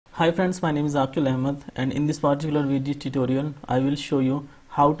Hi friends, my name is Aqil Ahmed, and in this particular video tutorial I will show you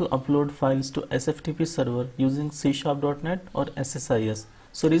how to upload files to SFTP server using C#.net or SSIS.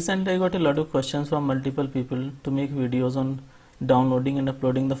 So recently I got a lot of questions from multiple people to make videos on downloading and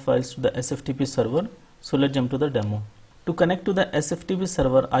uploading the files to the SFTP server. So let's jump to the demo. To connect to the SFTP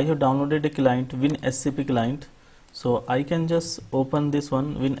server, I have downloaded a client, WinSCP client. So I can just open this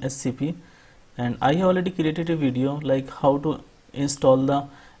one, WinSCP, and I have already created a video like how to install the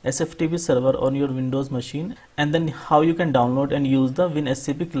SFTP server on your Windows machine, and then how you can download and use the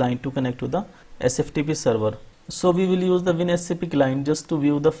WinSCP client to connect to the SFTP server. So we will use the WinSCP client just to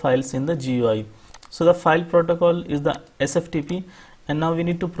view the files in the GUI. So the file protocol is the SFTP, and now we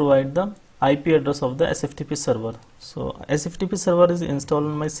need to provide the IP address of the SFTP server. So SFTP server is installed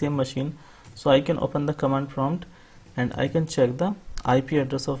on my same machine, so I can open the command prompt and I can check the IP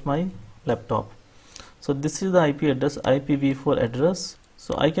address of my laptop. So this is the IP address, IPv4 address.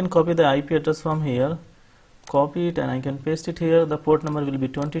 So I can copy the IP address from here, copy it, and I can paste it here. The port number will be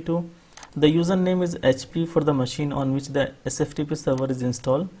 22. The username is HP for the machine on which the SFTP server is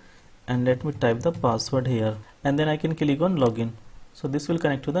installed, and let me type the password here, and then I can click on login. So this will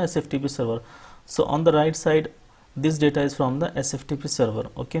connect to the SFTP server. So on the right side, this data is from the SFTP server.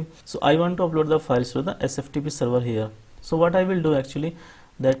 Okay, so I want to upload the files to the SFTP server here. So what I will do actually,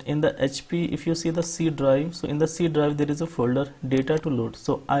 that in the HP, if you see the C drive, so in the C drive there is a folder data to load.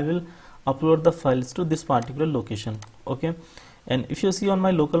 So I will upload the files to this particular location. Okay, and if you see on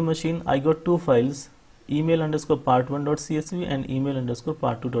my local machine, I got two files, email_part1.csv and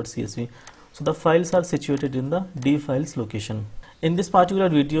email_part2.csv. so the files are situated in the D files location. In this particular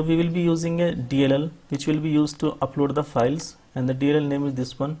video we will be using a DLL which will be used to upload the files, and the DLL name is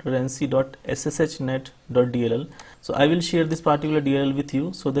this one, rency.sshnet.dll. so I will share this particular DLL with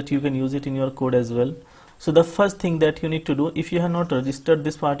you so that you can use it in your code as well. So the first thing that you need to do, if you have not registered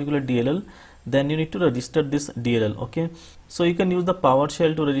this particular DLL, then you need to register this DLL. Okay, so you can use the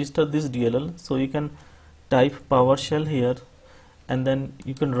PowerShell to register this DLL. So you can type PowerShell here, and then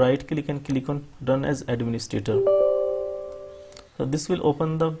you can right click and click on run as administrator. So this will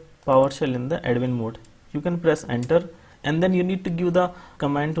open the PowerShell in the admin mode. You can press enter, and then you need to give the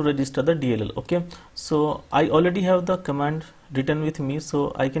command to register the DLL. Okay, so I already have the command written with me,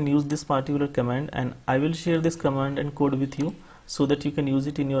 so I can use this particular command, and I will share this command and code with you so that you can use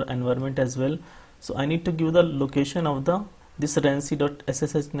it in your environment as well. So I need to give the location of the this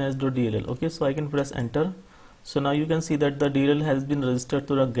rency.sshnet.dll. okay, so I can press enter. So now you can see that the DLL has been registered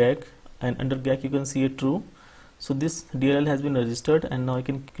to the GAC, and under GAC you can see a true. So this DLL has been registered, and now I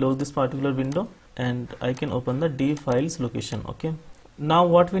can close this particular window and I can open the D files location. Okay, now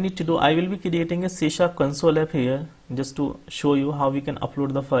what we need to do, I will be creating a C# console app here just to show you how we can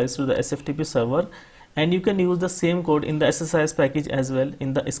upload the files to the SFTP server, and you can use the same code in the SSIS package as well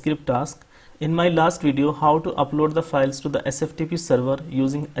in the script task. In my last video, how to upload the files to the SFTP server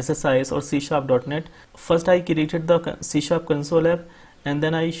using SSIS or C#.net, first I created the C# console app, and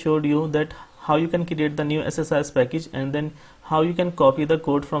then I showed you that how you can create the new SSIS package, and then how you can copy the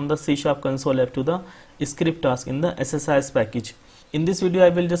code from the C# console app to the script task in the SSIS package. In this video I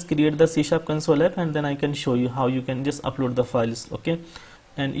will just create the C# console app, and then I can show you how you can just upload the files. Okay,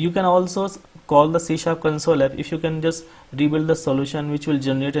 and you can also call the C# console app. If you can just rebuild the solution which will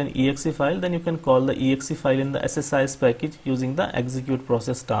generate an exe file, then you can call the exe file in the SSIS package using the execute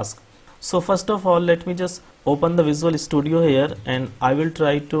process task. So first of all, let me just open the Visual Studio here, and I will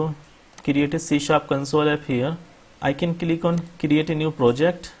try to create a C# console app here. I can click on create a new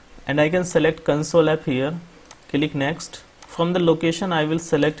project, and I can select console app here, click next. From the location I will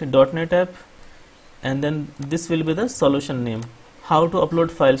select .NET app, and then this will be the solution name, how to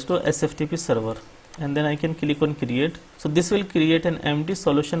upload files to SFTP server, and then I can click on create. So this will create an empty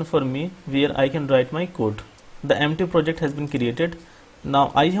solution for me where I can write my code. The empty project has been created.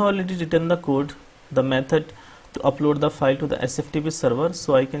 Now I have already written the code, the method to upload the file to the SFTP server,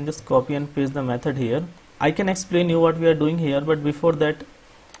 so I can just copy and paste the method here. I can explain you what we are doing here, but before that,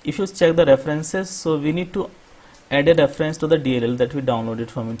 if you check the references, so we need to add a reference to the DLL that we downloaded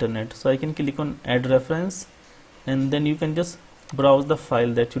from internet. So I can click on add reference, and then you can just browse the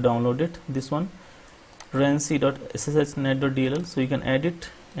file that you downloaded, this one, rency.sshnet.dll. so you can add it,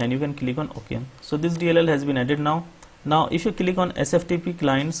 and you can click on OK. So this DLL has been added now. Now if you click on SFTP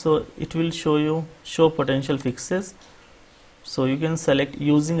client, so it will show you show potential fixes. So you can select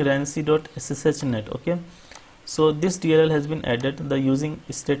using rency.sshnet. okay, so this DLL has been added, the using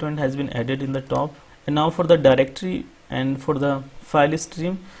statement has been added in the top, and now for the directory and for the file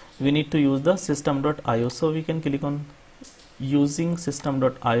stream we need to use the system.io. so we can click on using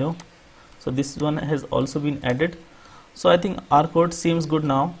system.io. so this one has also been added. So I think our code seems good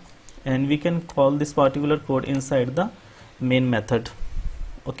now. and we can call this particular code inside the main method.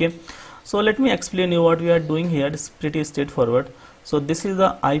 Okay, so let me explain you what we are doing here. It's pretty straightforward. So this is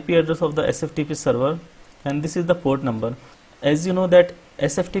the IP address of the SFTP server, and this is the port number. As you know that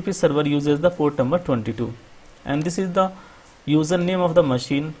SFTP server uses the port number 22, and this is the username of the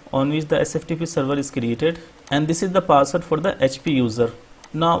machine on which the SFTP server is created, and this is the password for the HP user.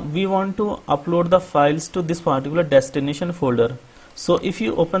 Now we want to upload the files to this particular destination folder. So if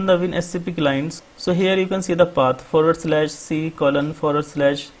you open the WinSCP clients, so here you can see the path /c:/data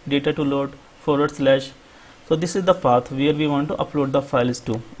to load /. So this is the path where we want to upload the files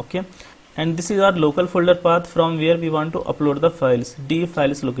to. Okay, and this is our local folder path from where we want to upload the files, D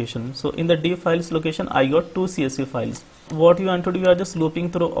files location. So in the D files location I got 2 CSV files. What you want to do, you are just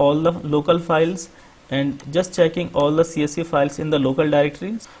looping through all the local files and just checking all the CSV files in the local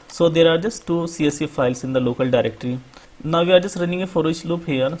directory. So there are just 2 CSV files in the local directory. Now we are just running a for each loop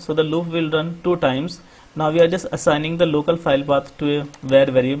here, so the loop will run 2 times. Now we are just assigning the local file path to a var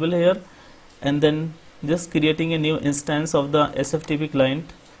variable here, and then just creating a new instance of the SFTP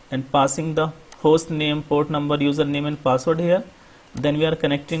client and passing the host name, port number, username and password here. Then we are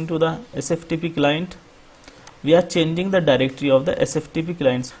connecting to the SFTP client. We are changing the directory of the SFTP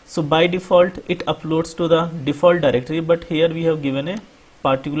clients. So by default it uploads to the default directory, but here we have given a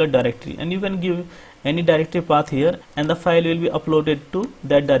particular directory, and you can give any directory path here and the file will be uploaded to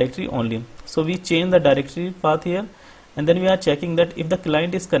that directory only. So we change the directory path here, and then we are checking that if the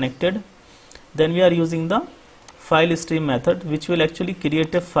client is connected, then we are using the file stream method, which will actually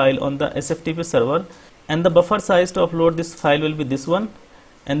create a file on the SFTP server, and the buffer size to upload this file will be this one,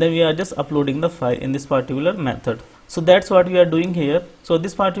 and then we are just uploading the file in this particular method. So that's what we are doing here. So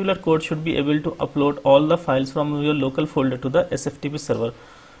this particular code should be able to upload all the files from your local folder to the SFTP server.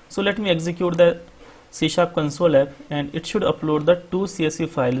 So let me execute the C# console app, and it should upload the 2 CSV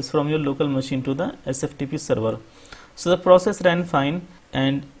files from your local machine to the SFTP server. So the process ran fine,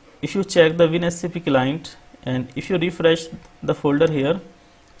 and if you check the WinSCP client and if you refresh the folder here,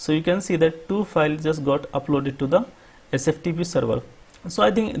 so you can see that 2 files just got uploaded to the SFTP server. So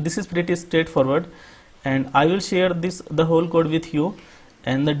I think this is pretty straightforward, and I will share the whole code with you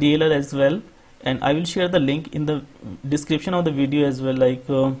and the DLL as well, and I will share the link in the description of the video as well, like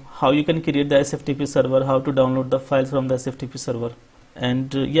how you can create the SFTP server, how to download the files from the SFTP server,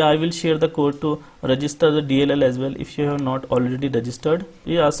 and yeah, I will share the code to register the DLL as well if you have not already registered.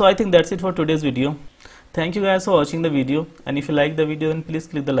 Yeah, so I think that's it for today's video. Thank you guys for watching the video, and if you like the video then please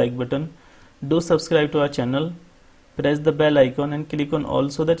click the like button. Do subscribe to our channel, press the bell icon and click on all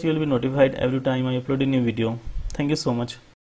so that you will be notified every time I upload a new video. Thank you so much.